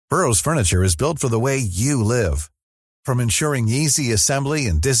Burrow's furniture is built for the way you live. From ensuring easy assembly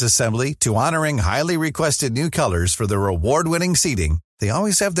and disassembly to honoring highly requested new colors for their award-winning seating, they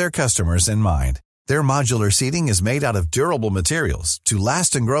always have their customers in mind. Their modular seating is made out of durable materials to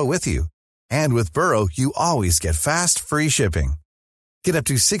last and grow with you. And with Burrow, you always get fast, free shipping. Get up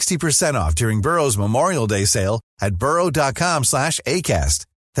to 60% off during Burrow's Memorial Day sale at burrow.com/ACAST.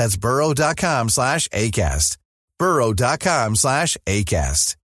 That's burrow.com/ACAST.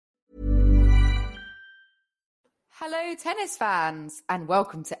 burrow.com/ACAST. Hello, tennis fans, and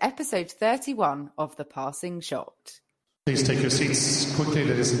welcome to episode 31 of The Passing Shot. Please take your seats quickly,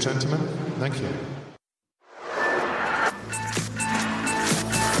 ladies and gentlemen. Thank you.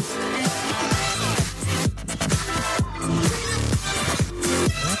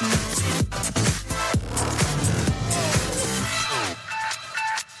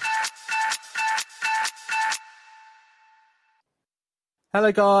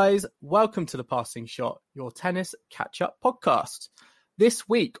 Hello guys, welcome to The Passing Shot, your tennis catch-up podcast. This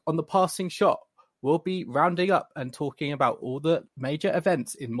week on The Passing Shot, we'll be rounding up and talking about all the major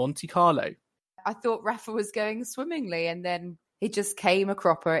events in Monte Carlo. I thought Rafa was going swimmingly and then he just came a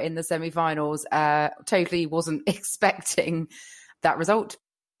cropper in the semi-finals. Totally wasn't expecting that result.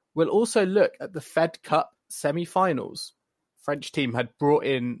 We'll also look at the Fed Cup semi-finals. French team had brought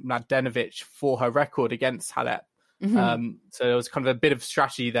in Mladenovic for her record against Halep. Mm-hmm. So there was kind of a bit of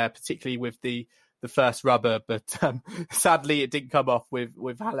strategy there, particularly with the first rubber, but sadly it didn't come off with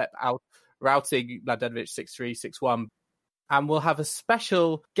Halep out routing Mladenovic 6-3, 6-1. And we'll have a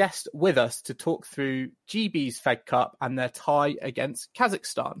special guest with us to talk through GB's Fed Cup and their tie against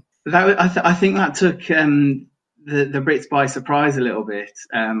Kazakhstan. I think that took the Brits by surprise a little bit.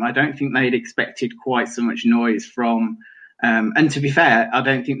 I don't think they'd expected quite so much noise from... and to be fair, I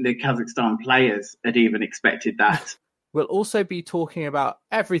don't think the Kazakhstan players had even expected that. We'll also be talking about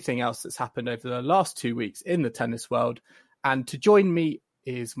everything else that's happened over the last 2 weeks in the tennis world. And to join me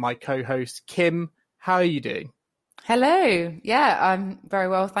is my co-host, Kim. How are you doing? Hello. Yeah, I'm very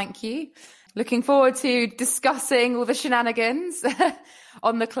well, thank you. Looking forward to discussing all the shenanigans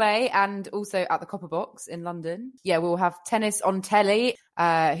on the clay and also at the Copperbox in London. Yeah, we'll have Tennis on Telly,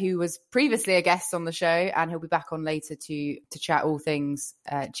 who was previously a guest on the show, and he'll be back on later to chat all things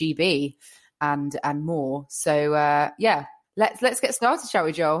GB and more. So yeah, let's get started, shall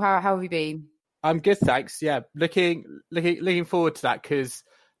we, Joel? How have you been? I'm good, thanks. Yeah, looking forward to that because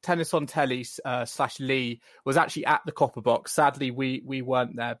Tennis on Telly / Lee was actually at the Copperbox. Sadly, we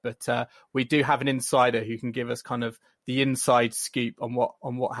weren't there, but we do have an insider who can give us kind of the inside scoop on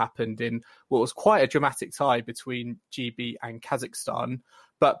what happened in what was quite a dramatic tie between GB and Kazakhstan.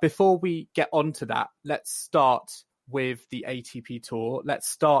 But before we get on to that, let's start with the ATP Tour. Let's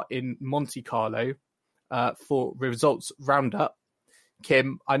start in Monte Carlo for results roundup.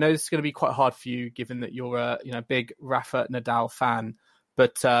 Kim, I know this is going to be quite hard for you, given that you're a big Rafa Nadal fan.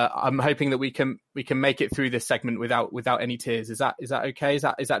 But I'm hoping that we can make it through this segment without any tears. Is that okay? Is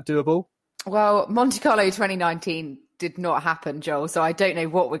that doable? Well, Monte Carlo 2019 did not happen, Joel, so I don't know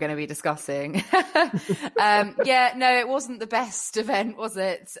what we're going to be discussing. Yeah, no, it wasn't the best event, was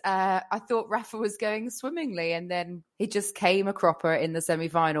it? I thought Rafa was going swimmingly and then he just came a cropper in the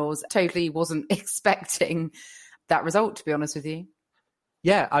semi-finals. Totally wasn't expecting that result, to be honest with you.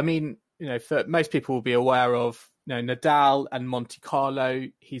 Yeah, I mean, for most people will be aware of Nadal and Monte Carlo.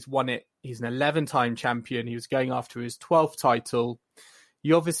 He's won it. He's an 11-time champion. He was going after his 12th title.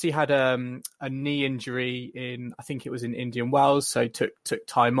 He obviously had a knee injury I think it was in Indian Wells, so took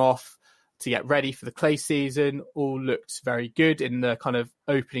time off to get ready for the clay season. All looked very good in the kind of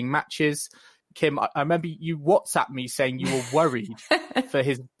opening matches. Kim, I remember you WhatsApped me saying you were worried for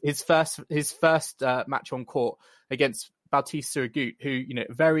his first match on court against Bautista Agut, who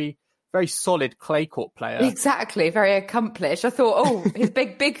very very solid clay court player. Exactly, very accomplished. I thought, his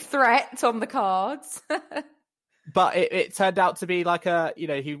big threat on the cards. But it turned out to be like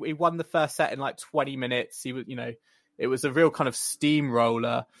he won the first set in like 20 minutes. He was, it was a real kind of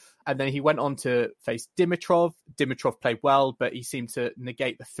steamroller. And then he went on to face Dimitrov. Dimitrov played well, but he seemed to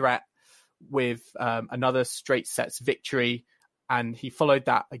negate the threat with another straight sets victory. And he followed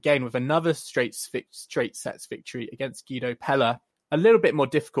that again with another straight sets victory against Guido Pella. A little bit more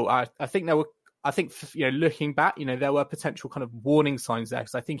difficult. I think looking back, there were potential kind of warning signs there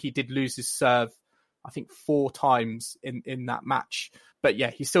because I think he did lose his serve, 4 times in that match. But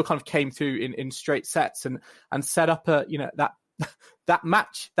yeah, he still kind of came through in straight sets and set up that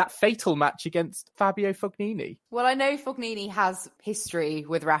fatal match against Fabio Fognini. Well, I know Fognini has history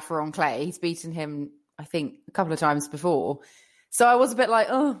with Rafa on clay. He's beaten him, I think, a couple of times before. So I was a bit like,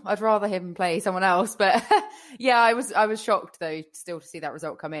 oh, I'd rather him play someone else. But yeah, I was shocked though still to see that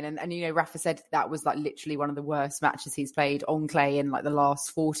result come in. And you know, Rafa said that was like literally one of the worst matches he's played on clay in like the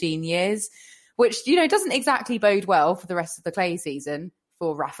last 14 years, which, you know, doesn't exactly bode well for the rest of the clay season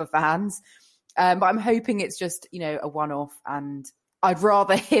for Rafa fans. But I'm hoping it's just, you know, a one-off, and I'd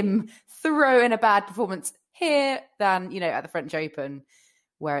rather him throw in a bad performance here than, you know, at the French Open,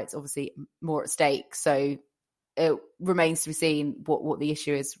 where it's obviously more at stake. So it remains to be seen what the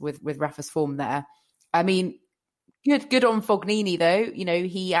issue is with Rafa's form there. I mean, good on Fognini though. You know,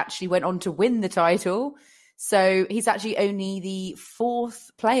 he actually went on to win the title. So he's actually only the fourth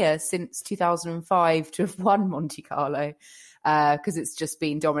player since 2005 to have won Monte Carlo, because it's just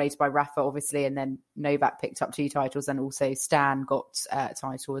been dominated by Rafa, obviously, and then Novak picked up 2 titles, and also Stan got a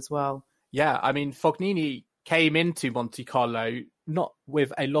title as well. Yeah, I mean, Fognini came into Monte Carlo not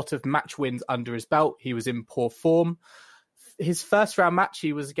with a lot of match wins under his belt. He was in poor form. His first round match,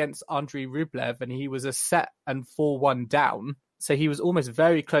 he was against Andrei Rublev, and he was a set and 4-1 down. So he was almost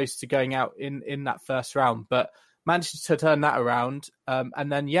very close to going out in that first round, but managed to turn that around.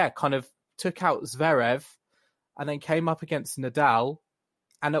 And then, kind of took out Zverev, and then came up against Nadal.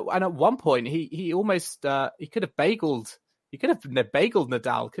 And at one point, he almost he could have bageled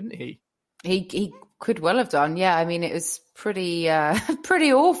Nadal, couldn't he? He could well have done. Yeah, I mean, it was pretty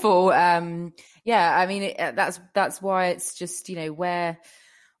awful. I mean, that's why it's just, you know,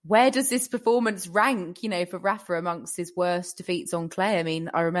 where does this performance rank, you know, for Rafa amongst his worst defeats on clay? I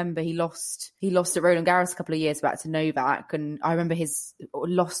mean, I remember he lost at Roland Garros a couple of years back to Novak, and I remember his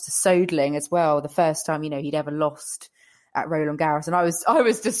loss to Söderling as well, the first time, you know, he'd ever lost at Roland Garros, and I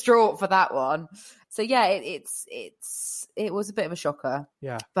was distraught for that one. So yeah, it was a bit of a shocker.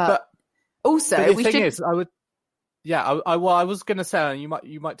 Yeah, but also I was going to say, and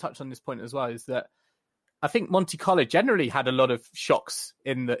you might touch on this point as well, is that I think Monte Carlo generally had a lot of shocks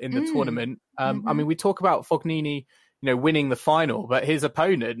in the tournament. I mean, we talk about Fognini, you know, winning the final, but his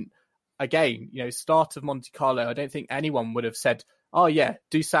opponent, again, you know, start of Monte Carlo, I don't think anyone would have said, oh yeah,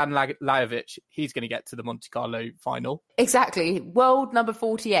 Dusan Lajovic, he's going to get to the Monte Carlo final. Exactly. World number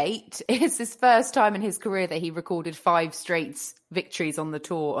 48. It's his first time in his career that he recorded 5 straight victories on the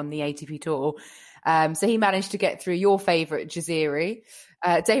tour, on the ATP tour. So he managed to get through your favourite Jaziri,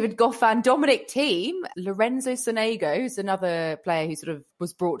 David Goffin, Dominic Thiem, Lorenzo Sonego, who's another player who sort of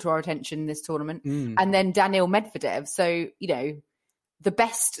was brought to our attention in this tournament, and then Daniil Medvedev. So, you know, the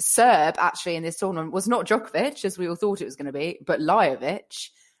best Serb actually in this tournament was not Djokovic, as we all thought it was going to be, but Lajovic.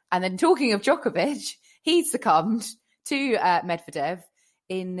 And then talking of Djokovic, he succumbed to Medvedev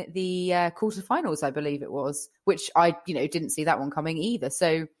in the quarterfinals, I believe it was, which I, you know, didn't see that one coming either.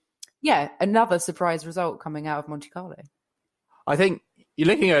 So, yeah, another surprise result coming out of Monte Carlo. I think you're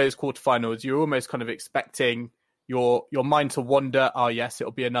looking at those quarterfinals, you're almost kind of expecting your mind to wander, oh yes,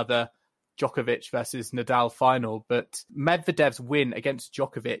 it'll be another Djokovic versus Nadal final. But Medvedev's win against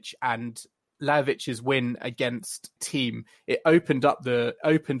Djokovic and Lajovic's win against Thiem, it opened up the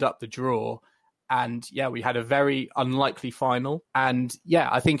draw. And yeah, we had a very unlikely final. And yeah,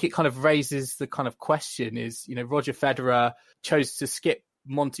 I think it kind of raises the kind of question is, you know, Roger Federer chose to skip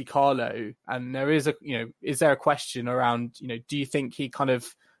Monte Carlo, and there is is there a question around, you know, do you think he kind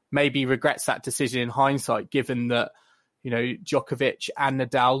of maybe regrets that decision in hindsight, given that, you know, Djokovic and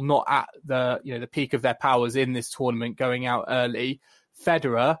Nadal not at the, you know, the peak of their powers in this tournament, going out early.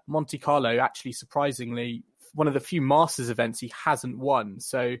 Federer, Monte Carlo, actually surprisingly one of the few Masters events he hasn't won.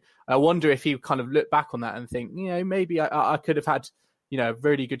 So I wonder if he kind of look back on that and think, you know, maybe I could have had, you know, a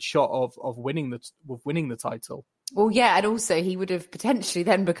really good shot of winning the title. Well, yeah, and also he would have potentially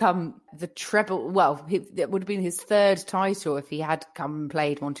then become the treble. Well, it would have been his 3rd title if he had come and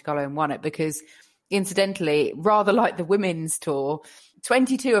played Monte Carlo and won it, because incidentally, rather like the women's tour,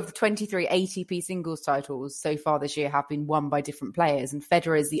 22 of the 23 ATP singles titles so far this year have been won by different players, and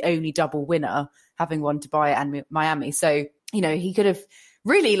Federer is the only double winner, having won Dubai and Miami. So, you know, he could have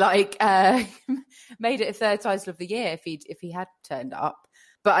really made it a 3rd title of the year if he had turned up.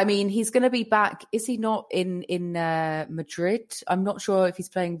 But I mean, he's going to be back. Is he not in Madrid? I'm not sure if he's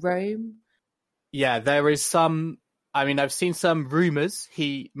playing Rome. Yeah, there is some. I mean, I've seen some rumours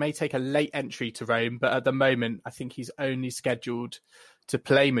he may take a late entry to Rome, but at the moment, I think he's only scheduled to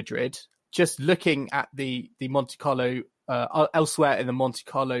play Madrid. Just looking at the Monte Carlo, elsewhere in the Monte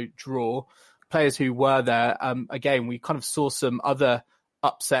Carlo draw, players who were there, again, we kind of saw some other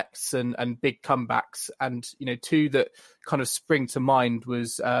upsets and big comebacks, and, you know, 2 that kind of spring to mind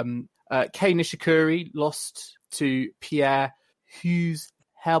was Kei Nishikori lost to Pierre Hughes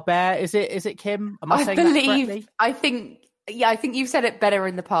Herbert. Is it Kim? Am I saying that correctly? I think Yeah, I think you've said it better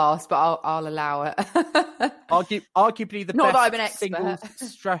in the past, but I'll allow it. Arguably the Not best that I'm an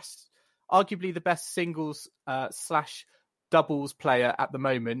expert. Arguably the best singles slash doubles player at the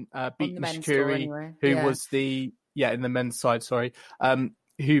moment. Beat Nishikori, anyway. who was in the men's side. Sorry,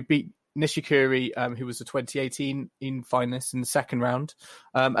 who beat Nishikori, who was the 2018 finalist in the second round.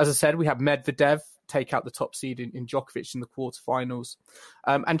 As I said, we have Medvedev take out the top seed in Djokovic in the quarterfinals.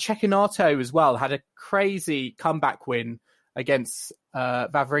 And Cecchinato as well had a crazy comeback win against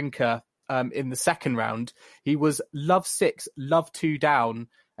Wawrinka in the second round. He was love 6, love 2 down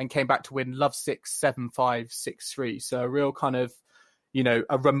and came back to win love 6, 7-5, 6-3. So a real kind of,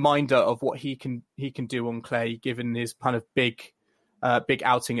 a reminder of what he can do on clay, given his kind of big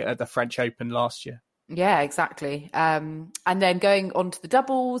outing at the French Open last year. Yeah, exactly. And then going on to the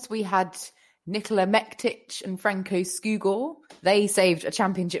doubles, we had Nikola Mektic and Franco Skugor. They saved a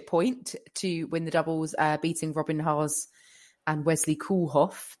championship point to win the doubles, beating Robin Haas and Wesley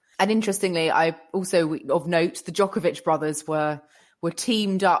Koolhof. And interestingly, I also of note, the Djokovic brothers were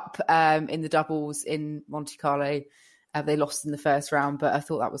teamed up in the doubles in Monte Carlo. They lost in the first round, but I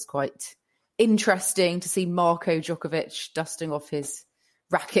thought that was quite interesting to see Marko Djokovic dusting off his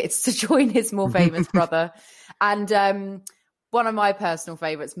rackets to join his more famous brother. And one of my personal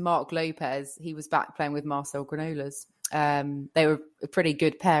favourites, Mark Lopez, he was back playing with Marcel Granollers. They were a pretty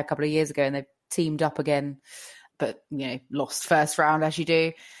good pair a couple of years ago and they've teamed up again, but, lost first round as you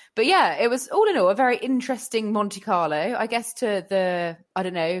do. But yeah, it was all in all a very interesting Monte Carlo, I guess, to the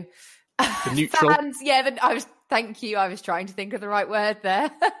neutral fans. Yeah, thank you. I was trying to think of the right word there.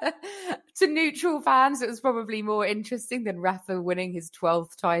 To neutral fans, it was probably more interesting than Rafa winning his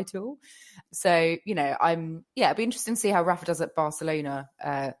 12th title. So, it'd be interesting to see how Rafa does at Barcelona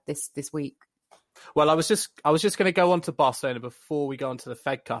this week. Well, I was just going to go on to Barcelona before we go on to the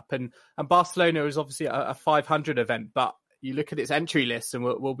Fed Cup, and Barcelona is obviously a 500 event, but you look at its entry list, and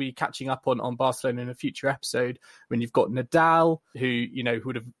we'll be catching up on Barcelona in a future episode. When you've got Nadal, who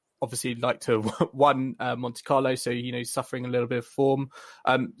would have obviously liked to have won Monte Carlo, so suffering a little bit of form.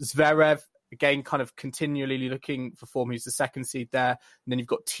 Zverev, again, kind of continually looking for form. He's the second seed there. And then you've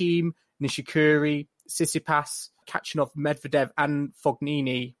got Thiem, Nishikori, Tsitsipas, Kachanov, Medvedev, and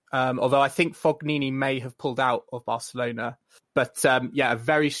Fognini. Although I think Fognini may have pulled out of Barcelona, but a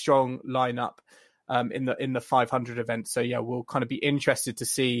very strong lineup in the 500 event. So we'll kind of be interested to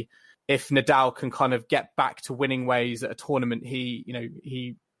see if Nadal can kind of get back to winning ways at a tournament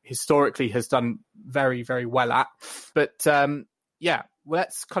he historically has done very, very well at. But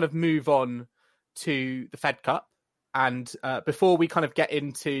let's kind of move on to the Fed Cup. And before we kind of get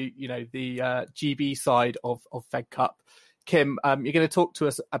into, the GB side of Fed Cup, Kim, you're going to talk to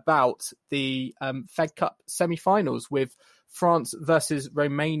us about the Fed Cup semi-finals with France versus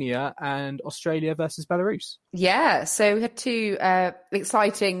Romania and Australia versus Belarus. Yeah, so we had two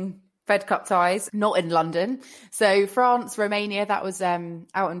exciting Fed Cup ties, not in London. So France, Romania, that was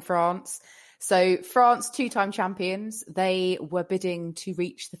out in France. So France, 2-time champions, they were bidding to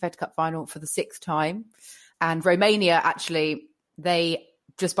reach the Fed Cup final for the 6th time. And Romania, actually, they,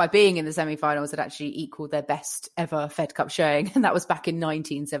 just by being in the semi-finals, had actually equalled their best ever Fed Cup showing. And that was back in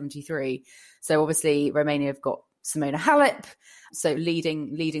 1973. So obviously Romania have got Simona Halep, so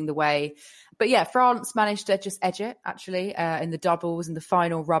leading the way. But yeah, France managed to just edge it, actually, in the doubles and the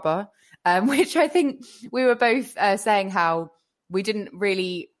final rubber, which I think we were both saying how we didn't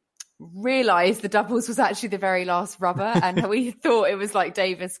really realise the doubles was actually the very last rubber. And we thought it was like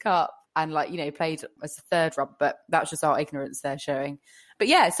Davis Cup and played as a third rubber, but that's just our ignorance there showing. But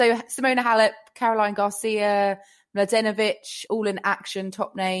yeah, so Simona Halep, Caroline Garcia, Mladenovic, all in action,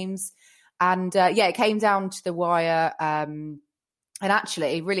 top names. And it came down to the wire. And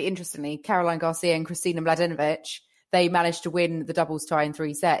actually, really interestingly, Caroline Garcia and Kristina Mladenovic, they managed to win the doubles tie in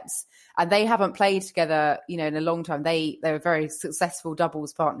 3 sets. And they haven't played together, in a long time. They were a very successful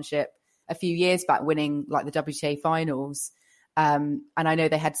doubles partnership a few years back, winning the WTA finals. And I know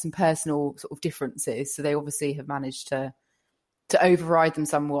they had some personal sort of differences. So they obviously have managed to override them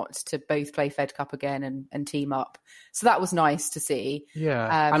somewhat to both play Fed Cup again and team up. So that was nice to see.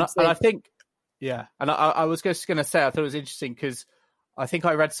 Yeah. And I think, and I was just going to say, I thought it was interesting because I think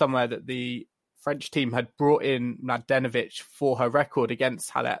I read somewhere that the French team had brought in Mladenovic for her record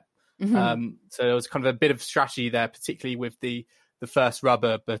against Halep. Mm-hmm. So there was kind of a bit of strategy there, particularly with the first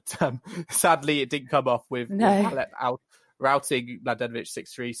rubber. But sadly, it didn't come off with Halep out, routing Mladenovic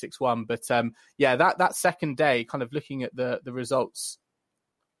 6-3, 6-1. But that second day, kind of looking at the results,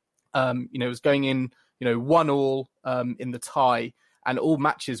 it was going in, 1-1 in the tie, and all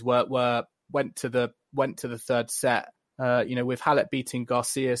matches went to the third set. With Halep beating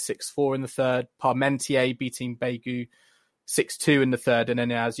Garcia 6-4 in the third, Parmentier beating Begu 6-2 in the third. And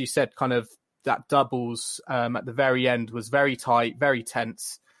then, as you said, kind of that doubles at the very end was very tight, very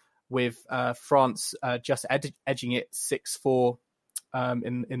tense, with France just edging it 6-4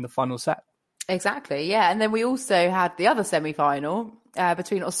 in the final set. Exactly, yeah. And then we also had the other semi-final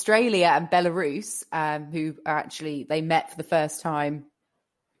between Australia and Belarus, who are actually, they met for the first time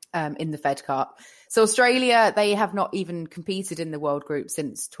in the Fed Cup. So Australia, they have not even competed in the World Group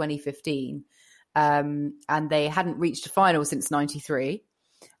since 2015, and they hadn't reached a final since 93.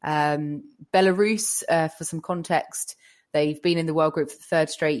 Belarus, for some context, they've been in the World Group for the third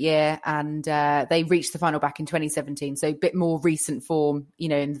straight year, and they reached the final back in 2017. So a bit more recent form,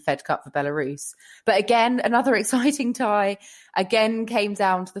 in the Fed Cup for Belarus. But again, another exciting tie. Again, came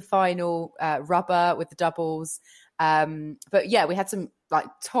down to the final rubber with the doubles. But yeah, we had some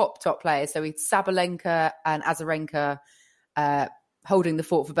top players. So we had Sabalenka and Azarenka holding the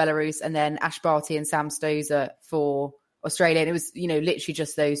fort for Belarus, and then Ash Barty and Sam Stosur for Australia. And it was, literally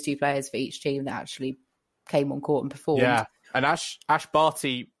just those two players for each team that actually came on court and performed. Yeah, and Ash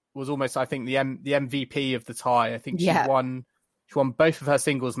Barty was almost, I think, the MVP of the tie. I think she won both of her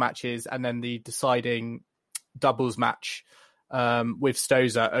singles matches, and then the deciding doubles match with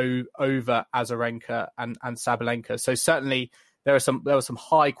Stosur over Azarenka and Sabalenka. So certainly there were some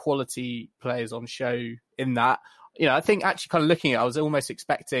high quality players on show in that. I think actually kind of looking at it, I was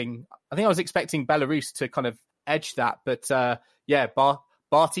expecting Belarus to kind of edge that, but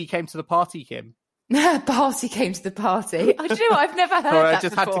Barty came to the party, Kim. Barty came to the party. Do you know what? I've never heard that I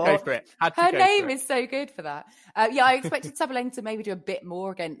just before. had to go for it. Her name is so good for that. I expected Sabalenka to maybe do a bit more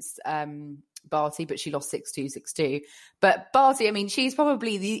against Barty, but she lost 6-2, 6-2. But Barty, she's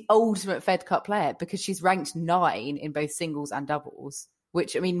probably the ultimate Fed Cup player because she's ranked 9 in both singles and doubles,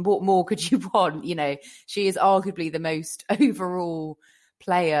 which, what more could you want? She is arguably the most overall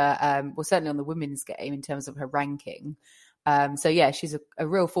player, certainly on the women's game in terms of her ranking. She's a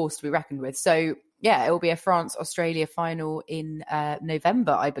real force to be reckoned with. So, it will be a France-Australia final in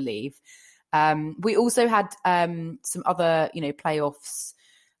November, I believe. We also had some other, playoffs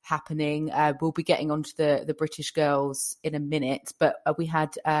happening. We'll be getting onto the British girls in a minute, but we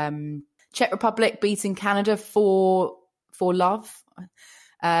had Czech Republic beating Canada for love.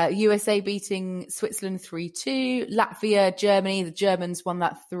 USA beating Switzerland 3-2. Latvia, Germany. The Germans won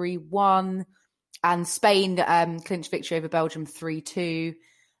that 3-1. And Spain clinched victory over Belgium 3-2.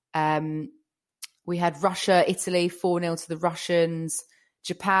 We had Russia, Italy 4-0 to the Russians.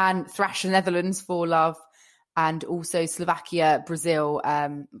 Japan thrashed the Netherlands 4-love. And also Slovakia, Brazil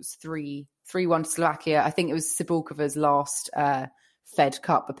was 3-1 to Slovakia. I think it was Cibulkova's last Fed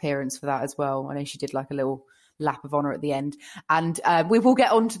Cup appearance for that as well. I know she did a little lap of honour at the end. And we will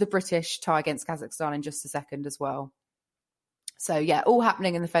get on to the British tie against Kazakhstan in just a second as well. So, all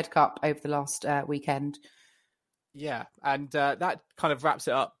happening in the Fed Cup over the last weekend. Yeah, and that kind of wraps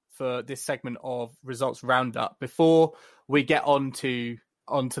it up for this segment of Results Roundup. Before we get onto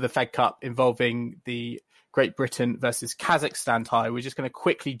the Fed Cup involving the Great Britain versus Kazakhstan tie, we're just going to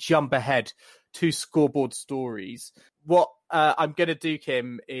quickly jump ahead to scoreboard stories. What I'm going to do,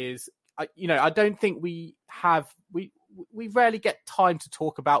 Kim, is, I don't think we rarely get time to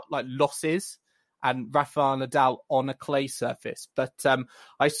talk about losses and Rafael Nadal on a clay surface. But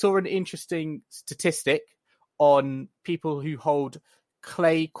I saw an interesting statistic on people who hold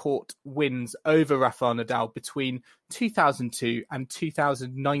clay court wins over Rafael Nadal between 2002 and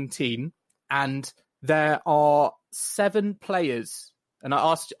 2019. And there are 7 players. And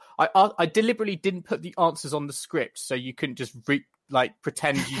I deliberately didn't put the answers on the script so you couldn't just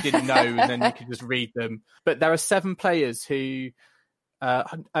pretend you didn't know and then you could just read them. But there are 7 players who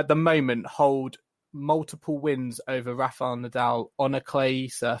at the moment hold multiple wins over Rafael Nadal on a clay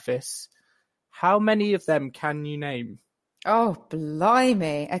surface. How many of them can you name? Oh,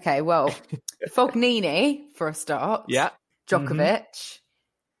 blimey. Okay, well, Fognini for a start. Yeah. Djokovic.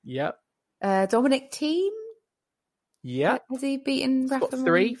 Mm-hmm. Yep. Dominic Thiem. Yeah. Has he beaten Rafa? He's got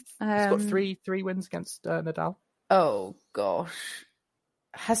 3. He's got three wins against Nadal. Oh, gosh.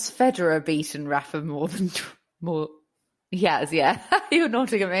 Has Federer beaten Rafa more? He has, yeah. You're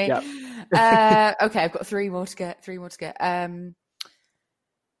nodding at me. Yep. Okay, I've got 3 more to get.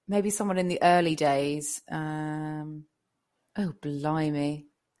 Maybe someone in the early days. Oh, blimey.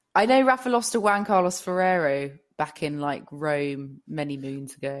 I know Rafa lost to Juan Carlos Ferrero back in Rome many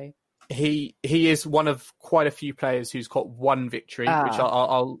moons ago. He is one of quite a few players who's got 1 victory, which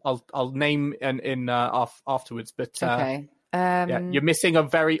I'll name in afterwards. But okay, you're missing a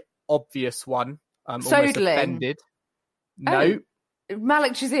very obvious one. Almost offended. No,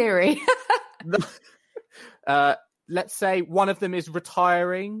 Malik Jaziri. let's say one of them is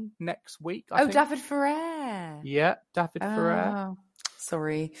retiring next week. I think. David Ferrer. Yeah, David Ferrer.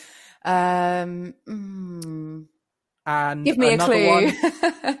 Sorry. And give me a clue.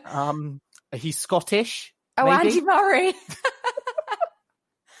 One, he's Scottish. Oh, maybe? Andy Murray.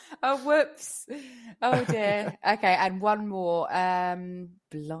 Oh, whoops. Oh dear. Okay, and one more.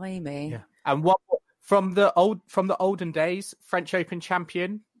 Blimey. Yeah. And one more. From the olden days, French Open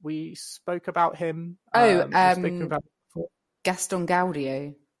champion. We spoke about him. Gaston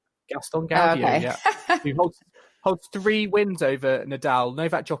Gaudio. Gaston Gaudio, okay. Yeah. He holds 3 wins over Nadal.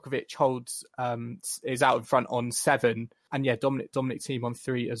 Novak Djokovic is out in front on 7, and Dominic Thiem on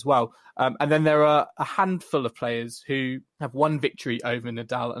 3 as well. And then there are a handful of players who have 1 victory over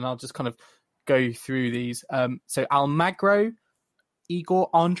Nadal, and I'll just kind of go through these. So Almagro,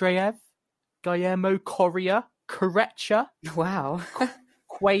 Igor Andreev, Guillermo Coria, Corretja, wow,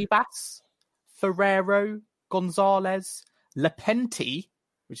 Cuevas, Ferrero, Gonzalez, Lepenti,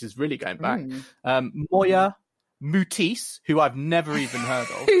 which is really going back, Moya, Mutis, who I've never even heard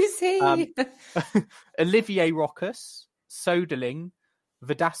of. Who's he? Olivier Rochus, Soderling,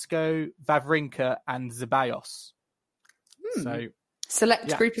 Verdasco, Wawrinka, and Zeballos. So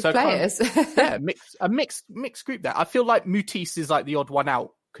select group of players. A mixed group there. I feel like Mutis is like the odd one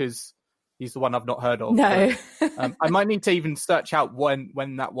out because he's the one I've not heard of. No. But, I might need to even search out when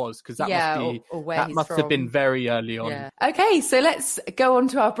that was, because that must have been very early on. Yeah. Okay, so let's go on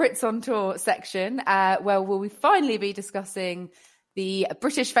to our Brits on Tour section, where we'll finally be discussing the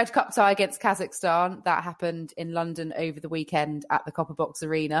British Fed Cup tie against Kazakhstan that happened in London over the weekend at the Copperbox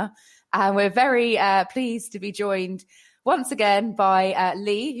Arena. And we're very pleased to be joined once again by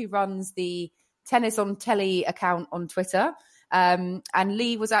Lee, who runs the Tennis on Telly account on Twitter. And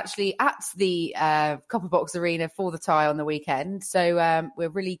Lee was actually at the Copperbox Arena for the tie on the weekend. So we're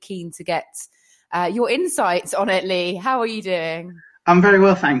really keen to get your insights on it, Lee. How are you doing? I'm very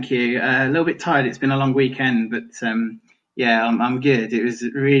well, thank you. A little bit tired. It's been a long weekend, but I'm good. It was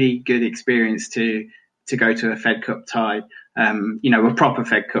a really good experience to go to a Fed Cup tie, a proper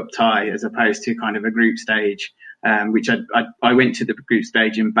Fed Cup tie, as opposed to kind of a group stage, which I went to the group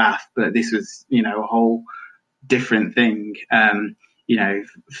stage in Bath, but this was, a whole different thing.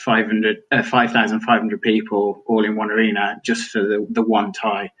 5,500 people all in one arena just for the one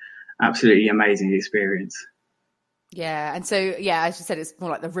tie. Absolutely amazing experience. Yeah, and so as you said, it's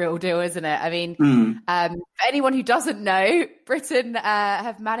more like the real deal, isn't it? I mean, for anyone who doesn't know, Britain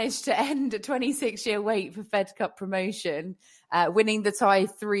have managed to end a 26-year wait for Fed Cup promotion, winning the tie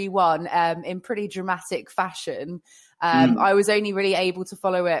 3-1 in pretty dramatic fashion. I was only really able to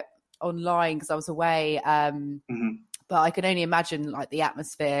follow it online because I was away, but I can only imagine like the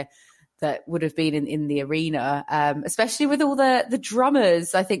atmosphere that would have been in the arena, especially with all the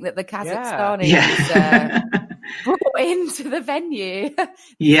drummers. I think that the Kazakhstanis brought into the venue.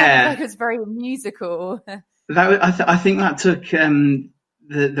 It was very musical. I think that took the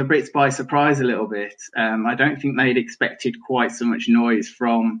Brits by surprise a little bit. I don't think they'd expected quite so much noise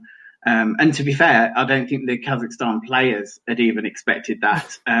from. And to be fair, I don't think the Kazakhstan players had even expected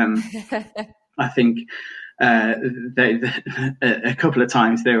that. I think a couple of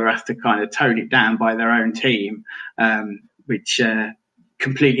times they were asked to kind of tone it down by their own team, which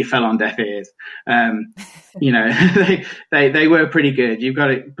completely fell on deaf ears. They were pretty good. You've got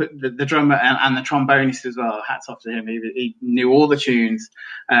to put the drummer and the trombonist as well. Hats off to him. He knew all the tunes.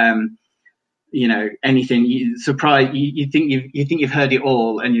 Anything you think you've heard it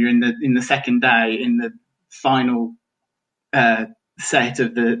all, and you're in the second day in the final set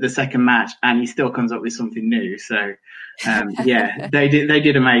of the second match, and he still comes up with something new. So they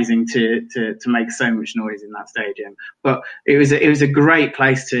did amazing to make so much noise in that stadium. But it was a great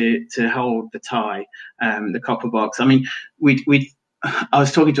place to hold the tie, the Copperbox. I mean, I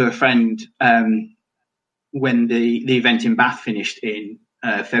was talking to a friend when the event in Bath finished in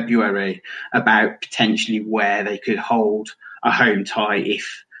February about potentially where they could hold a home tie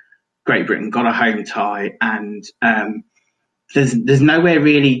if Great Britain got a home tie, and there's nowhere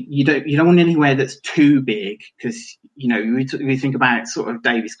really. You don't want anywhere that's too big, because we think about sort of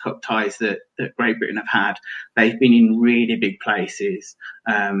Davis Cup ties that Great Britain have had. They've been in really big places,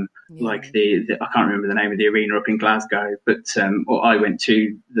 like I can't remember the name of the arena up in Glasgow, but I went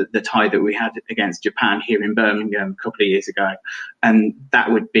to the tie that we had against Japan here in Birmingham a couple of years ago, and that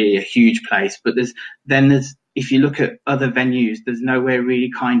would be a huge place. But there's if you look at other venues, there's nowhere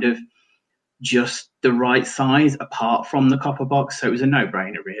really kind of just the right size apart from the Copperbox, so it was a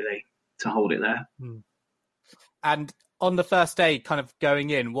no-brainer really to hold it there. And on the first day, kind of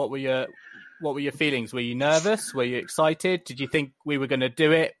going in, what were what were your feelings? Were you nervous? Were you excited? Did you think we were going to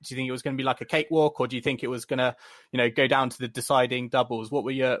do it? Do you think it was going to be like a cakewalk, or do you think it was going to, go down to the deciding doubles? What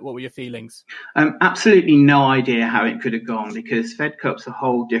were your feelings? Absolutely no idea how it could have gone, because Fed Cup's a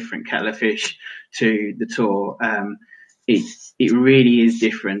whole different kettle of fish to the tour. It really is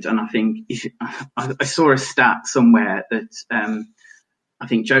different, and I think I saw a stat somewhere that I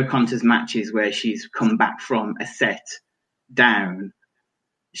think Jo Konta's matches where she's come back from a set down,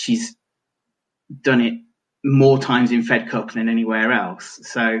 she's done it more times in Fed Cup than anywhere else.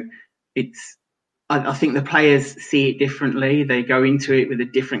 So I think the players see it differently. They go into it with a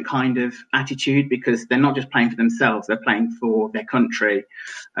different kind of attitude, because they're not just playing for themselves, they're playing for their country.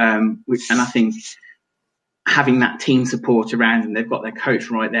 And I think having that team support around them, they've got their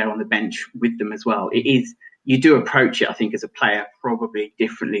coach right there on the bench with them as well. You do approach it, I think, as a player probably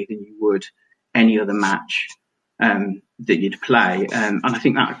differently than you would any other match that you'd play. And I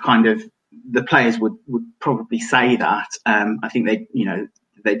think that kind of, the players would probably say that. I think they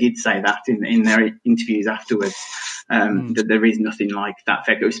did say that in their interviews afterwards, that there is nothing like that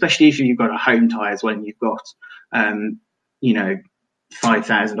Fed Cup, especially if you've got a home tie as well, and you've got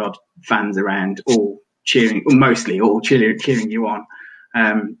 5,000 odd fans around, all cheering, or mostly all cheering you on.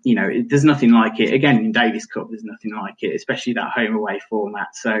 There's nothing like it. Again, in Davis Cup, there's nothing like it, especially that home away format.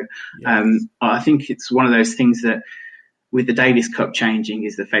 So I think it's one of those things that, with the Davis Cup changing,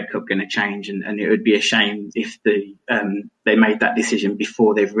 is the Fed Cup going to change? And it would be a shame if they made that decision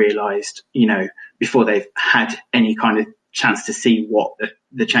before they've realised, before they've had any kind of chance to see what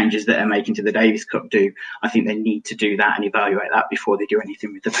the changes that are making to the Davis Cup do. I think they need to do that and evaluate that before they do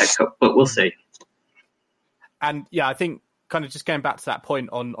anything with the Fed Cup, but we'll see. And I think, kind of just going back to that point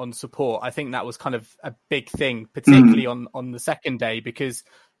on support, I think that was kind of a big thing, particularly on the second day, because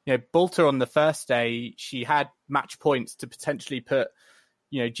Boulter on the first day, she had match points to potentially put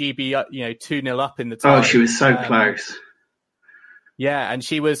GB 2-0 up in the tie. Oh, she was so close. Yeah, and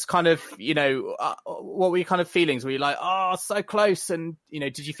she was kind of, what were your kind of feelings? Were you like, oh, so close? And,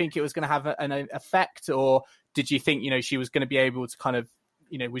 did you think it was going to have an effect, or did you think, she was going to be able to kind of,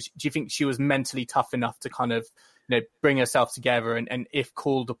 do you think she was mentally tough enough to kind of, bring herself together and if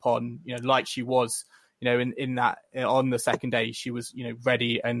called upon, like she was, in that, on the second day, she was,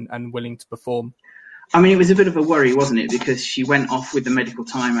 ready and willing to perform? I mean, it was a bit of a worry, wasn't it? Because she went off with the medical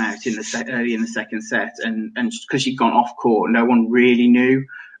timeout early in the second set, and because she'd gone off court, no one really knew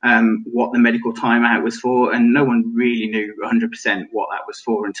what the medical timeout was for, and no one really knew 100% what that was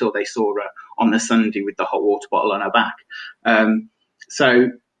for until they saw her on the Sunday with the hot water bottle on her back. So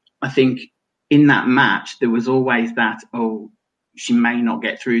I think in that match, there was always that, she may not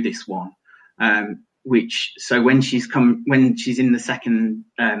get through this one. So when she's in the second,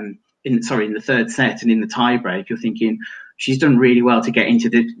 in the third set and in the tiebreak, you're thinking she's done really well to get into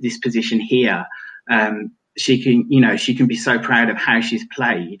this position here. She can be so proud of how she's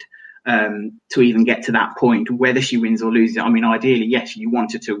played to even get to that point. Whether she wins or loses, I mean, ideally, yes, you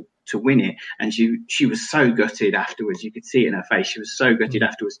want her to win it, and she was so gutted afterwards. You could see it in her face. She was so gutted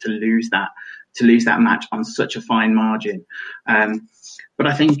afterwards to lose that match on such a fine margin. But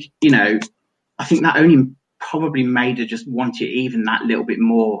I think that only probably made her just want it even that little bit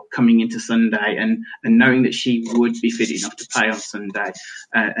more coming into Sunday, and knowing that she would be fit enough to play on Sunday,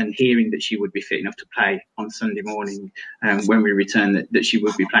 and hearing that she would be fit enough to play on Sunday morning when we return, that she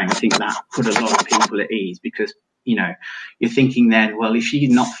would be playing. I think that put a lot of people at ease, because you're thinking then, well, if she's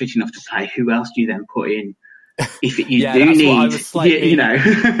not fit enough to play, who else do you then put in? If you do need,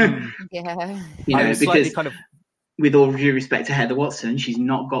 because kind of, with all due respect to Heather Watson, she's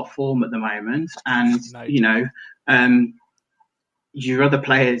not got form at the moment, and your other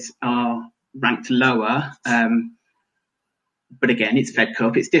players are ranked lower. But again, it's Fed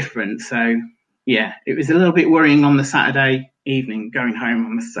Cup, it's different. So yeah, it was a little bit worrying on the Saturday evening going home, I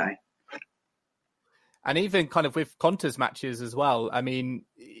must say. And even kind of with Konta's matches as well. I mean,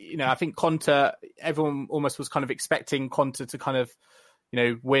 I think Konta, everyone almost was kind of expecting Konta to kind of,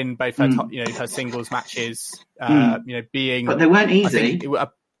 win both her, her singles matches, being. But they weren't easy.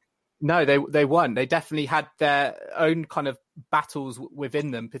 No, they weren't. They definitely had their own kind of battles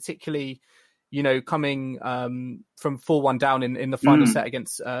within them, particularly, coming from 4-1 down in the final set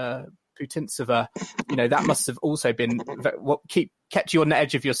against Putintseva. That must have also been what kept you on the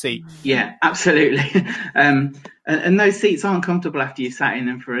edge of your seat. Yeah, absolutely. And those seats aren't comfortable after you've sat in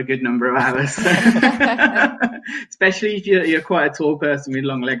them for a good number of hours. Especially if you're quite a tall person with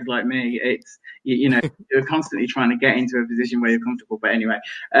long legs like me. It's you're constantly trying to get into a position where you're comfortable. But anyway,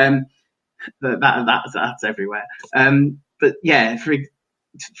 that's everywhere. But yeah, for it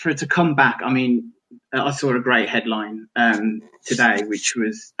to come back, I mean, I saw a great headline today, which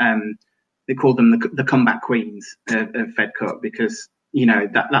was they called them the comeback queens of Fed Cup, because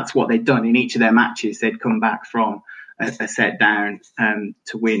that's what they'd done in each of their matches. They'd come back from a set down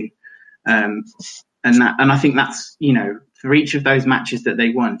to win, and I think that's for each of those matches that they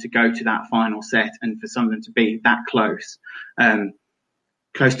won, to go to that final set and for some of them to be that close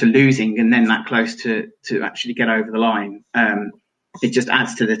to losing, and then that close to actually get over the line. It just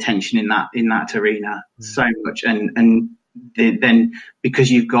adds to the tension in that arena so much, and then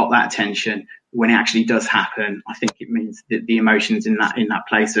because you've got that tension, when it actually does happen, I think it means that the emotions in that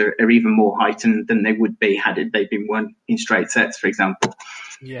place are even more heightened than they would be had they been won in straight sets, for example.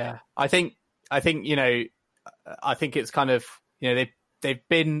 Yeah, I think it's kind of they've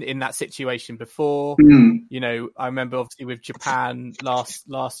been in that situation before. I remember obviously with Japan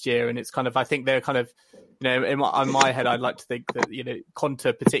last year, and it's kind of, I think they're kind of, in my head, I'd like to think that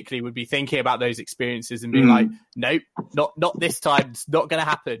Konta particularly would be thinking about those experiences and being like, nope, not this time, it's not going to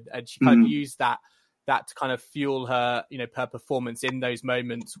happen. And she kind of used that to kind of fuel her her performance in those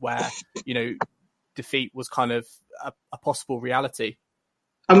moments where defeat was kind of a possible reality.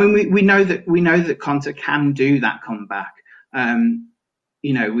 I mean, we know that Konta can do that comeback.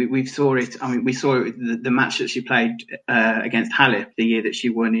 We saw it. I mean, we saw it, the match that she played against Halep the year that she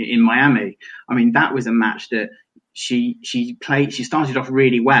won in Miami. I mean, that was a match that she played. She started off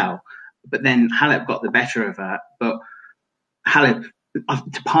really well, but then Halep got the better of her. But Halep,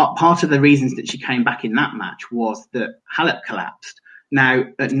 part of the reasons that she came back in that match was that Halep collapsed. Now,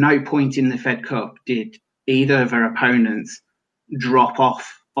 at no point in the Fed Cup did either of her opponents drop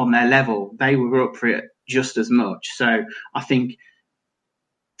off on their level. They were up for it just as much. So I think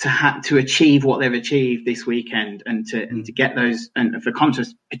to achieve what they've achieved this weekend, and to get those, and for Konta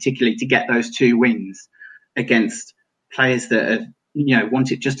particularly to get those 2 wins against players that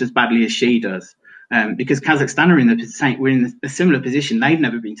want it just as badly as she does, because Kazakhstan are in a similar position. They've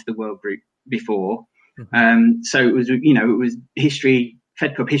never been to the World Group before, so it was history,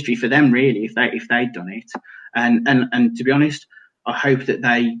 Fed Cup history for them really if they'd done it, and to be honest, I hope that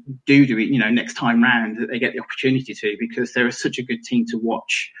they do it, next time round, that they get the opportunity to, because they're such a good team to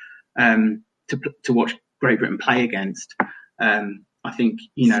watch, to watch Great Britain play against. I think,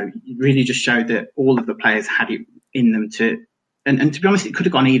 it really just showed that all of the players had it in them and to be honest, it could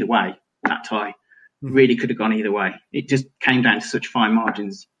have gone either way, that tie. It really could have gone either way. It just came down to such fine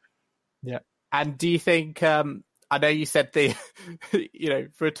margins. Yeah. And do you think, I know you said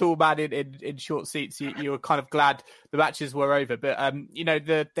for a tall man in short seats, you were kind of glad the matches were over, but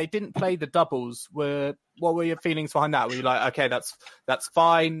they didn't play the doubles. What were your feelings behind that? Were you like, okay, that's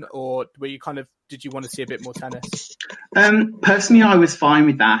fine, or were you did you want to see a bit more tennis? Personally, I was fine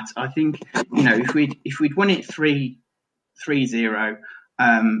with that. I think if we'd won it 3-0,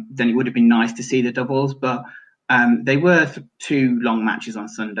 then it would have been nice to see the doubles, but they were 2 long matches on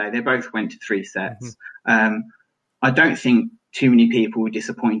Sunday. They both went to 3 sets. I don't think too many people were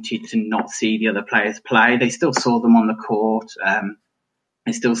disappointed to not see the other players play. They still saw them on the court.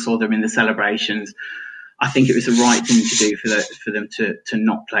 They still saw them in the celebrations. I think it was the right thing to do for them to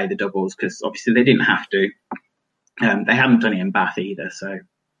not play the doubles, because obviously they didn't have to. They hadn't done it in Bath either, so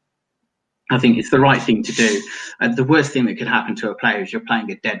I think it's the right thing to do. The worst thing that could happen to a player is you're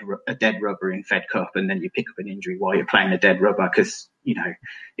playing a dead rubber in Fed Cup, and then you pick up an injury while you're playing a dead rubber, because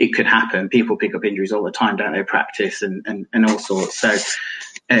it could happen. People pick up injuries all the time, don't they? Practice and all sorts. So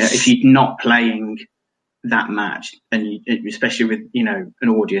if you're not playing that match, and especially with an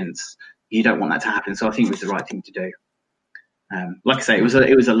audience, you don't want that to happen. So I think it was the right thing to do. Like I say,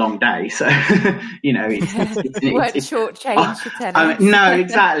 it was a long day, so you weren't shortchanged for tennis. No,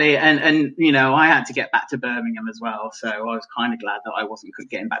 exactly, and I had to get back to Birmingham as well, so I was kind of glad that I wasn't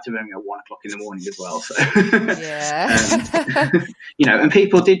getting back to Birmingham at 1 o'clock in the morning as well. So yeah, and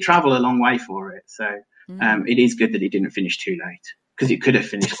people did travel a long way for it, so it is good that it didn't finish too late, because it could have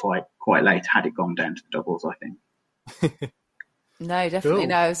finished quite late had it gone down to the doubles, I think. No, definitely. Cool.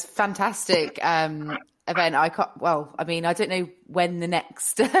 No, it was fantastic. Event. I don't know when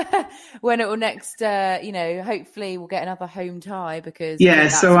when it will next. Hopefully we'll get another home tie, because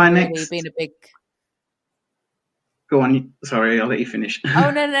so our really next been a big. Go on. Sorry, I'll let you finish. Oh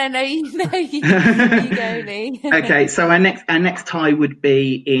no! You go, Lee. Okay, so our next tie would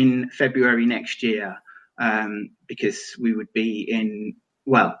be in February next year, because we would be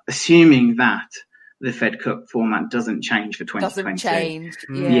assuming that the Fed Cup format doesn't change for 2020. Doesn't change.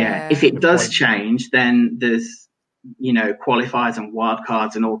 Yeah. If it does change, then there's, qualifiers and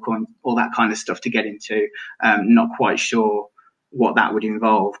wildcards and all that kind of stuff to get into. Not quite sure what that would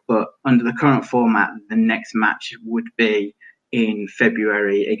involve, but under the current format, the next match would be in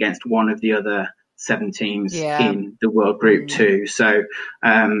February against one of the other 7 teams in the World Group 2. So,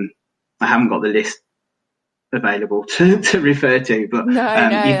 I haven't got the list available to refer to, but no,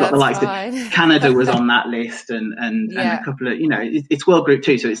 you've got the likes fine. of Canada was on that list, and a couple of, it's World Group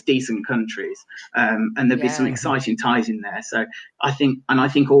 2, so it's decent countries, and there'd be some exciting ties in there. So I think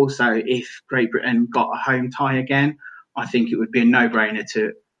also if Great Britain got a home tie again, I think it would be a no-brainer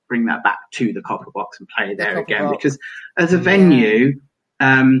to bring that back to the Copperbox and play there again, because as a venue,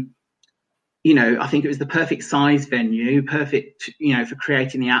 I think it was the perfect size venue, perfect, for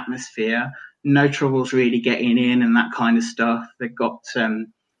creating the atmosphere. No troubles really getting in and that kind of stuff. They've got, the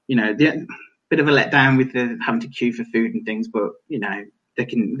bit of a letdown with the having to queue for food and things, but they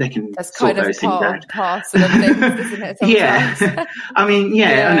can that's sort kind of those things out. Parcel of things, isn't it? Yeah, I mean,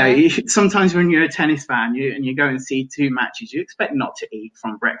 I know. Sometimes when you're a tennis fan, and you go and see 2 matches, you expect not to eat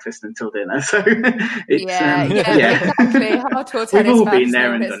from breakfast until dinner. So it's exactly. Hardcore tennis We've all fans been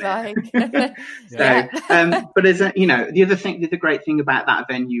there and know done it. But as the great thing about that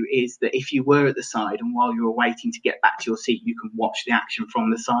venue is that if you were at the side and while you were waiting to get back to your seat, you can watch the action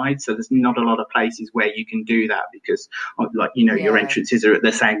from the side. So there's not a lot of places where you can do that because, your entrances are at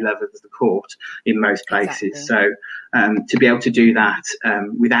the same level as the court in most places. Exactly. So to be able to do that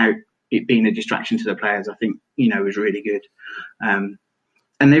without it being a distraction to the players, I think was really good. And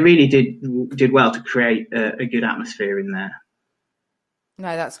they really did well to create a good atmosphere in there.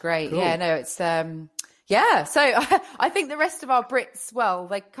 No, that's great. Cool. Yeah, no, it's So I think the rest of our Brits, well,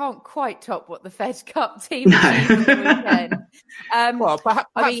 they can't quite top what the Fed Cup team achieved on the weekend.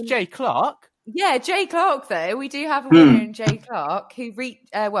 Perhaps Jay Clark. Yeah, Jay Clark, though. We do have a winner in Jay Clark who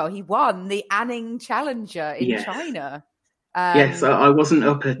he won the Anning Challenger in China. Yes, I wasn't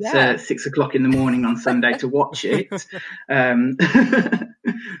up at 6:00 in the morning on Sunday to watch it.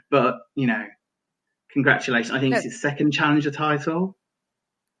 But, congratulations. I think it's his second Challenger title.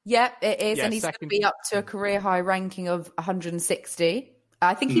 Yep, it is. And he's going to be up to a career high ranking of 160.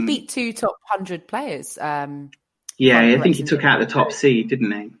 I think he beat 2 top 100 players. I think he took out the top seed,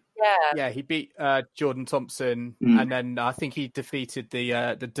 didn't he? Yeah, he beat Jordan Thompson, and then I think he defeated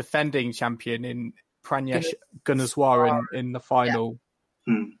the defending champion in Pranjesh Gunneswaran in the final.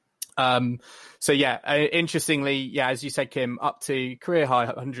 Interestingly, as you said, Kim, up to career high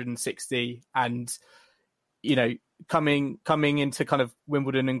 160, and coming into kind of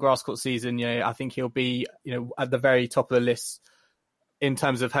Wimbledon and grass court season, I think he'll be at the very top of the list in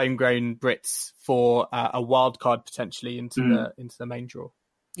terms of homegrown Brits for a wild card potentially into the main draw.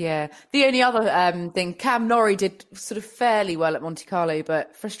 Yeah. The only other thing, Cam Norrie did sort of fairly well at Monte Carlo,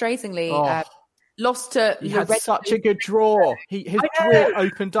 but frustratingly lost to... He had such a good draw. His draw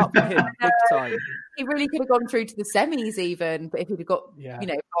opened up for him big time. He really could have gone through to the semis even, but if he'd have got,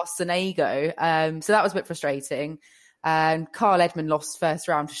 past Sonego. So that was a bit frustrating. And Carl Edmund lost first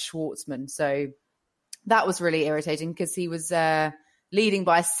round to Schwartzman. So that was really irritating because he was leading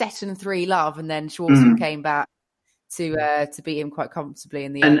by a 7-3 love, and then Schwartzman came back to beat him quite comfortably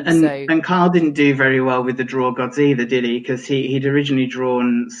in the end. And Carl didn't do very well with the draw gods either, did he? Because he'd originally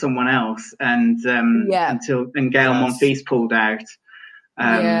drawn someone else, and Gail Monfils pulled out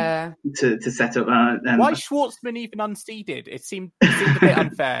to set up. Why Schwartzman even unseeded? It seemed a bit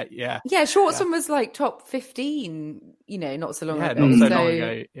unfair. Yeah, Schwartzman was like top 15, not so long ago. Not so long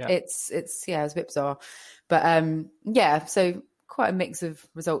ago. Yeah. It's it was a bit bizarre, but so quite a mix of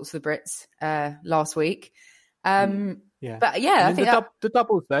results for the Brits last week. I think the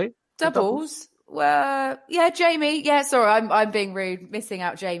doubles though. Doubles. Well, Jamie. Yeah, sorry, I'm being rude. Missing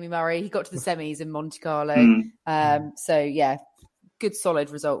out Jamie Murray. He got to the semis in Monte Carlo. Good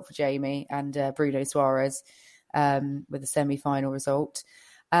solid result for Jamie and Bruno Suarez with a semi-final result.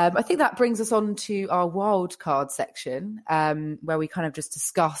 I think that brings us on to our wild card section, where we kind of just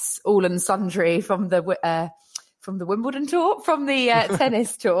discuss all and sundry from the Wimbledon tour, from the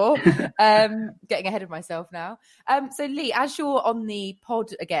tennis tour. Getting ahead of myself now. So Lee, as you're on the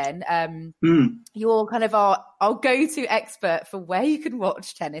pod again, you're kind of our go-to expert for where you can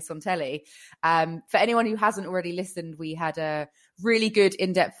watch tennis on telly. For anyone who hasn't already listened, we had a really good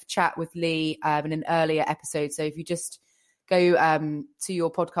in-depth chat with Lee in an earlier episode. So if you just go to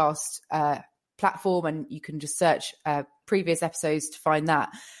your podcast platform and you can just search previous episodes to find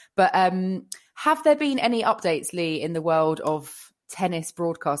that. But have there been any updates, Lee, in the world of tennis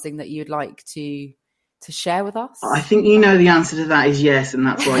broadcasting that you'd like to share with us? I think the answer to that is yes, and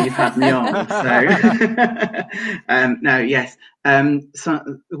that's why you've had me on. So, yes.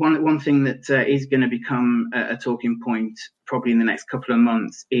 So one thing that is going to become a talking point probably in the next couple of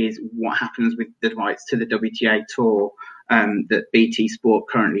months is what happens with the rights to the WTA tour that BT Sport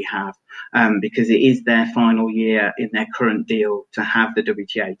currently have, because it is their final year in their current deal to have the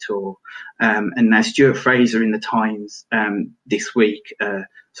WTA Tour. And now Stuart Fraser in the Times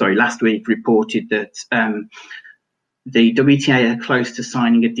last week reported that the WTA are close to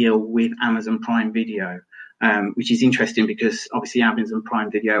signing a deal with Amazon Prime Video, which is interesting because obviously Amazon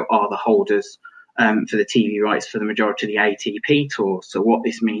Prime Video are the holders for the TV rights for the majority of the ATP Tour. So what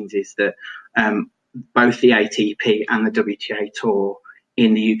this means is that both the ATP and the WTA Tour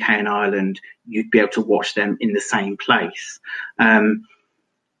in the UK and Ireland, you'd be able to watch them in the same place.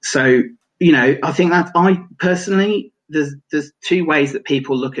 So, I think that I personally, there's two ways that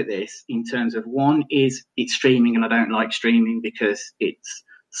people look at this in terms of, one is it's streaming, and I don't like streaming because it's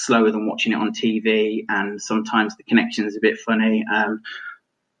slower than watching it on TV, and sometimes the connection is a bit funny.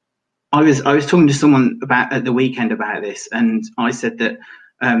 I was talking to someone at the weekend about this, and I said that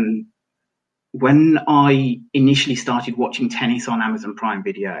when I initially started watching tennis on Amazon Prime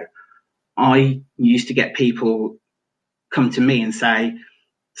Video, I used to get people come to me and say,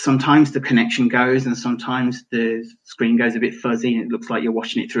 sometimes the connection goes and sometimes the screen goes a bit fuzzy and it looks like you're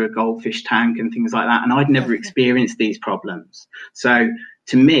watching it through a goldfish tank and things like that. And I'd never experienced these problems. So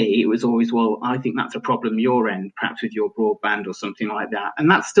to me, it was always, well, I think that's a problem your end, perhaps with your broadband or something like that.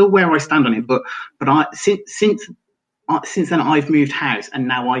 And that's still where I stand on it. But since then I've moved house and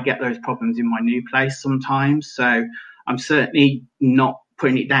now I get those problems in my new place sometimes. So I'm certainly not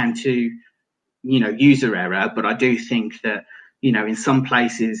putting it down to, user error, but I do think that, in some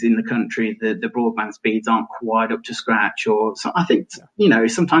places in the country, the broadband speeds aren't quite up to scratch, or so I think,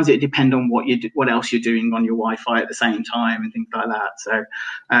 sometimes it depends on what else you're doing on your Wi-Fi at the same time and things like that. So,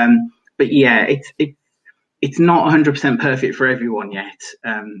 but yeah, it's not 100% perfect for everyone yet.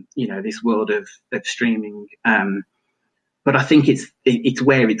 This world of streaming, but I think it's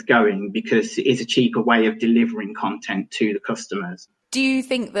where it's going because it is a cheaper way of delivering content to the customers. Do you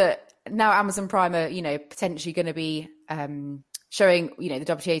think that now Amazon Prime are, potentially going to be showing, the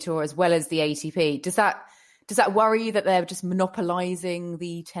WTA Tour as well as the ATP? Does that worry you that they're just monopolising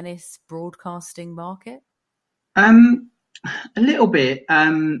the tennis broadcasting market? A little bit,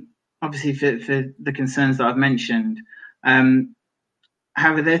 obviously for the concerns that I've mentioned.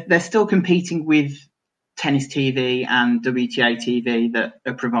 However, they're still competing with tennis TV and WTA TV that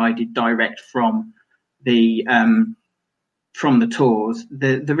are provided direct from the tours.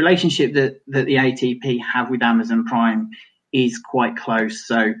 The relationship that the ATP have with Amazon Prime is quite close.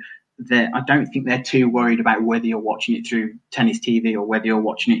 So I don't think they're too worried about whether you're watching it through tennis TV or whether you're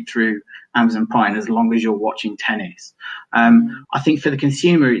watching it through Amazon Prime, as long as you're watching tennis. I think for the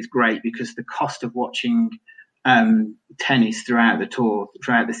consumer, it's great because the cost of watching tennis throughout the tour,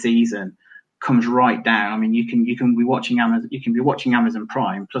 throughout the season, comes right down. I mean, you can be watching Amazon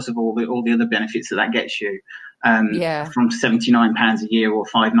Prime plus of all the other benefits that gets you. From £79 a year or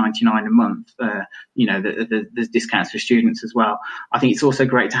 $5.99 a month. There's discounts for students as well. I think it's also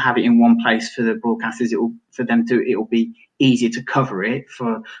great to have it in one place for the broadcasters. It'll be easier to cover it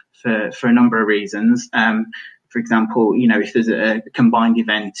for a number of reasons. For example, if there's a combined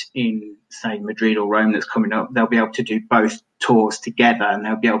event in, say, Madrid or Rome that's coming up, they'll be able to do both tours together and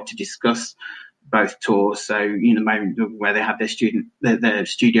they'll be able to discuss both tours. So, where they have their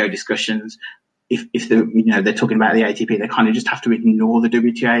studio discussions, if they're talking about the ATP, they kind of just have to ignore the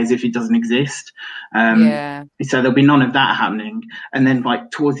WTA as if it doesn't exist. So there'll be none of that happening. And then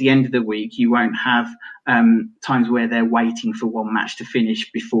towards the end of the week, you won't have times where they're waiting for one match to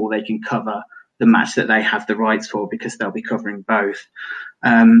finish before they can cover the match that they have the rights for, because they'll be covering both.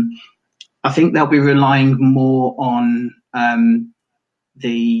 I think they'll be relying more on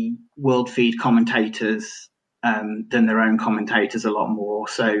the world feed commentators than their own commentators a lot more.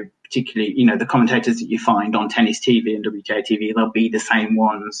 So particularly, the commentators that you find on tennis TV and WTA TV, they'll be the same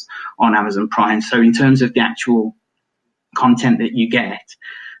ones on Amazon Prime. So in terms of the actual content that you get,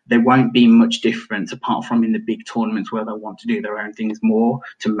 there won't be much difference apart from in the big tournaments where they'll want to do their own things more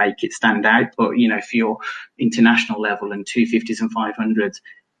to make it stand out. But, if you're international level and 250s and 500s,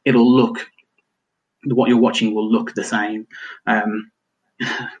 what you're watching will look the same.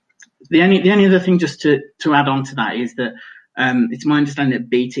 The only other thing just to add on to that is that it's my understanding that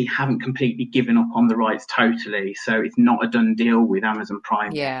BT haven't completely given up on the rights totally, so it's not a done deal with Amazon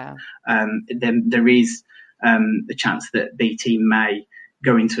Prime. Yeah. There is the chance that BT may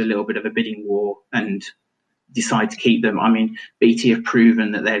go into a little bit of a bidding war and decide to keep them. I mean, BT have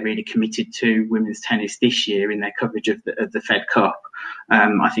proven that they're really committed to women's tennis this year in their coverage of the Fed Cup.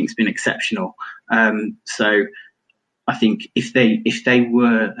 I think it's been exceptional. So I think if they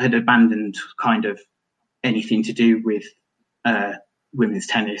had abandoned kind of anything to do with women's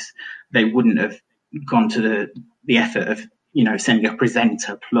tennis, they wouldn't have gone to the effort of, sending a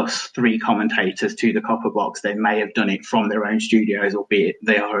presenter plus 3 commentators to the Copperbox, they may have done it from their own studios, albeit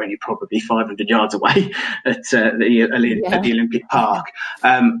they are only probably 500 yards away at the Olympic Park.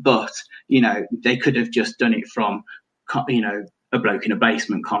 But, they could have just done it from, a bloke in a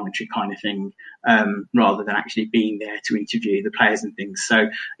basement commentary kind of thing, rather than actually being there to interview the players and things. So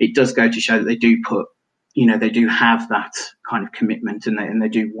it does go to show that they do put, they do have that kind of commitment, and they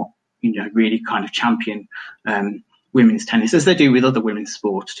do want, really kind of champion women's tennis, as they do with other women's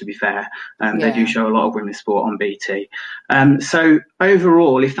sports, to be fair. They do show a lot of women's sport on BT. So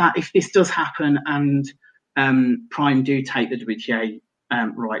overall, if this does happen and Prime do take the WTA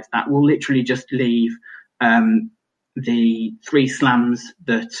rights, that will literally just leave the 3 slams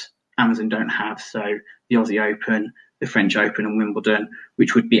that Amazon don't have, so the Aussie Open, the French Open and Wimbledon,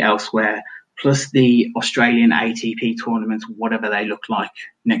 which would be elsewhere, plus the Australian ATP tournaments, whatever they look like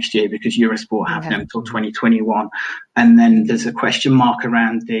next year, because Eurosport have them until 2021. And then there's a question mark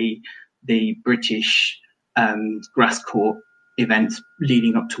around the British grass court events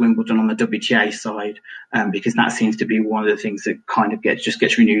leading up to Wimbledon on the WTA side, because that seems to be one of the things that kind of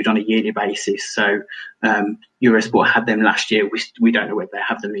gets renewed on a yearly basis. So Eurosport had them last year. We don't know whether they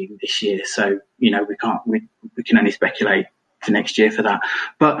have them even this year. So, we can only speculate for next year for that.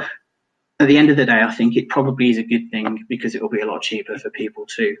 But at the end of the day, I think it probably is a good thing, because it will be a lot cheaper for people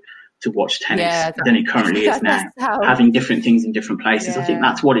to watch tennis than it currently is now. Having different things in different places, I think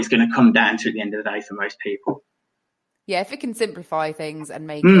that's what it's going to come down to at the end of the day for most people. Yeah, if it can simplify things and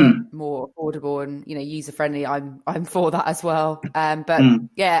make it more affordable and, user friendly, I'm for that as well. But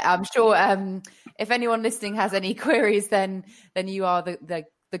yeah, I'm sure if anyone listening has any queries, then you are the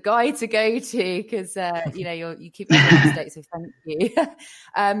guy to go to, because you keep making mistakes, so thank you.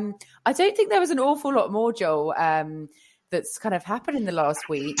 I don't think there was an awful lot more, Joel, that's kind of happened in the last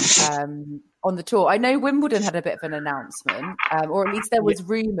week on the tour. I know Wimbledon had a bit of an announcement, or at least there was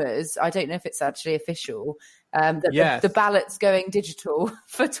rumours. I don't know if it's actually official, that the ballot's going digital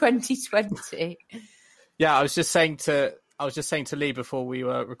for 2020. Yeah, I was just saying to Lee before we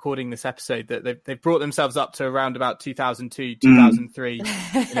were recording this episode that they've brought themselves up to around about 2002, 2003,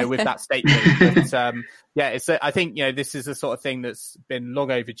 with that statement. But I think this is the sort of thing that's been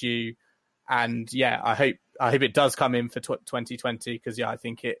long overdue, and I hope it does come in for 2020, because I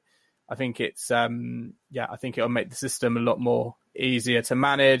think it'll make the system a lot more easier to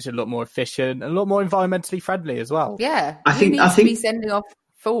manage, a lot more efficient, and a lot more environmentally friendly as well. Yeah, I think to be sending off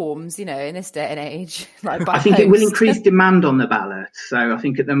forms, in this day and age. I think it will increase demand on the ballot. So I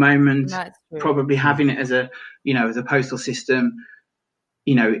think at the moment, probably having it as a postal system,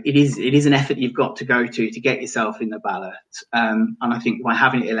 it is an effort you've got to go to get yourself in the ballot. And I think by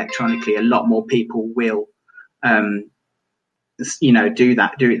having it electronically, a lot more people will, do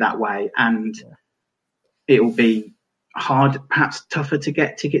it that way. And it will be perhaps tougher to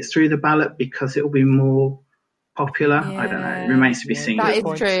get tickets through the ballot, because it will be more popular. I don't know. It remains to be seen. That is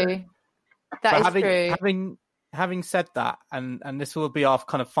true. That is true. Having said that, and this will be our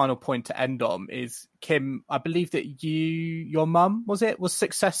kind of final point to end on, is Kim, I believe that your mum was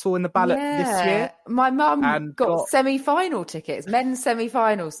successful in the ballot this year. My mum got semi-final tickets, men's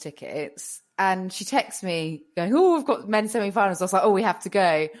semi-finals tickets, and she texted me going, "Oh, we've got men's semi-finals." I was like, "Oh, we have to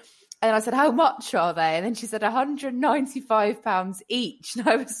go." And I said, "How much are they?" And then she said £195 each. And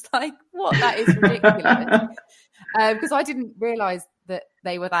I was like, "What? That is ridiculous." Because I didn't realise that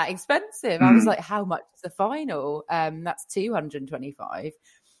they were that expensive. I was like, "How much is the final?" That's $225.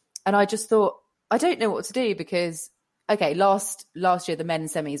 And I just thought, I don't know what to do, because last year the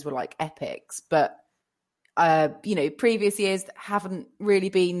men's semis were like epics, but previous years haven't really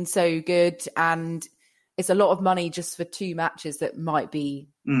been so good, and it's a lot of money just for 2 matches that might be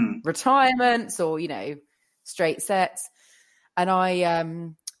retirements or straight sets. And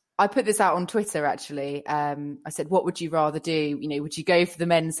I put this out on Twitter, actually. I said, what would you rather do? Would you go for the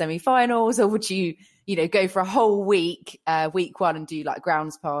men's semi-finals, or would you, go for a whole week, week one, and do like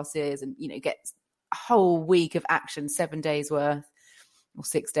grounds passes and, get a whole week of action, 7 days worth or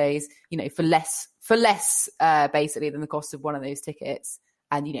 6 days, for less basically than the cost of one of those tickets.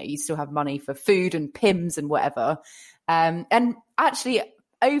 And, you still have money for food and PIMS and whatever. And actually,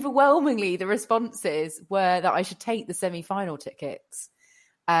 overwhelmingly, the responses were that I should take the semi-final tickets.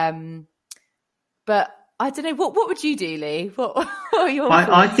 But I don't know, what would you do, Lee? What are your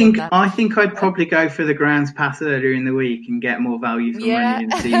thoughts on that? I think I'd probably go for the grounds pass earlier in the week and get more value for money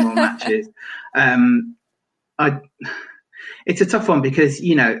and see more matches. It's a tough one, because,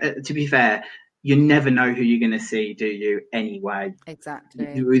 to be fair, you never know who you're going to see, do you? Anyway,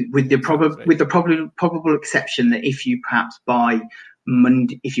 exactly. With the probable exception that if you perhaps buy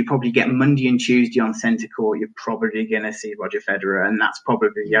Monday, if you probably get Monday and Tuesday on centre court, you're probably going to see Roger Federer, and that's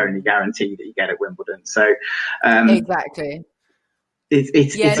probably the only guarantee that you get at Wimbledon. So exactly.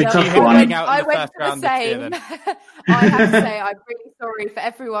 It's a tough one. I went for the same. I have to say, I'm really sorry for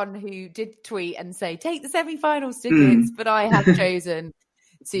everyone who did tweet and say, take the semi-finals tickets, but I have chosen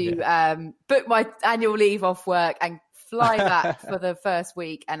to book my annual leave off work and fly back for the first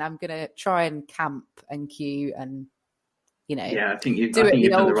week, and I'm going to try and camp and queue and, I think you've do it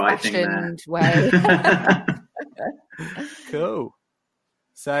the old-fashioned way. Cool.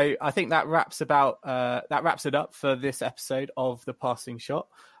 So I think that wraps it up for this episode of The Passing Shot.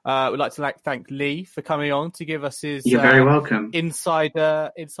 We'd like to thank Lee for coming on to give us his You're very welcome.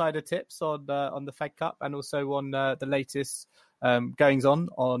 insider tips on the Fed Cup and also on the latest goings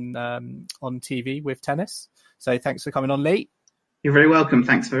on TV with tennis. So thanks for coming on, Lee. You're very welcome.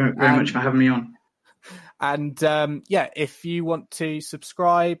 Thanks very much for having me on. And if you want to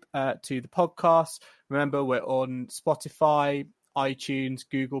subscribe to the podcast, remember we're on Spotify, iTunes,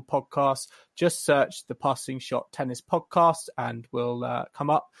 Google Podcasts. Just search the Passing Shot Tennis Podcast and we'll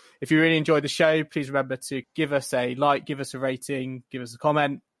come up. If you really enjoyed the show, please remember to give us a like, give us a rating, give us a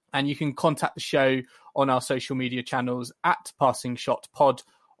comment, and you can contact the show on our social media channels at Passing Shot Pod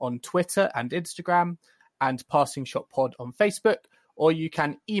on Twitter and Instagram and Passing Shot Pod on Facebook, or you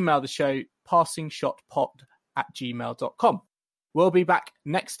can email the show passingshotpod@gmail.com. We'll be back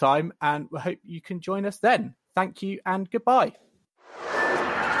next time and we hope you can join us then. Thank you and goodbye.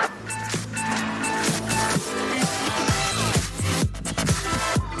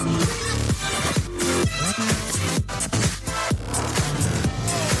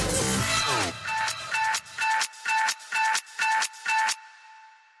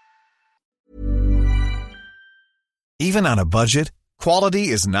 Even on a budget, quality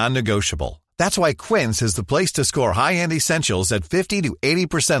is non-negotiable. That's why Quince is the place to score high-end essentials at 50 to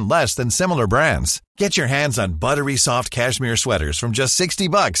 80% less than similar brands. Get your hands on buttery soft cashmere sweaters from just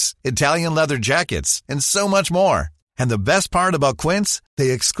 $60, Italian leather jackets, and so much more. And the best part about Quince, they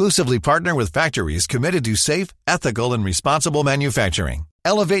exclusively partner with factories committed to safe, ethical, and responsible manufacturing.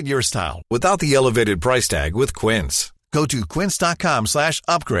 Elevate your style without the elevated price tag with Quince. Go to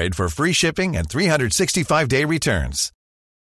quince.com/upgrade for free shipping and 365-day returns.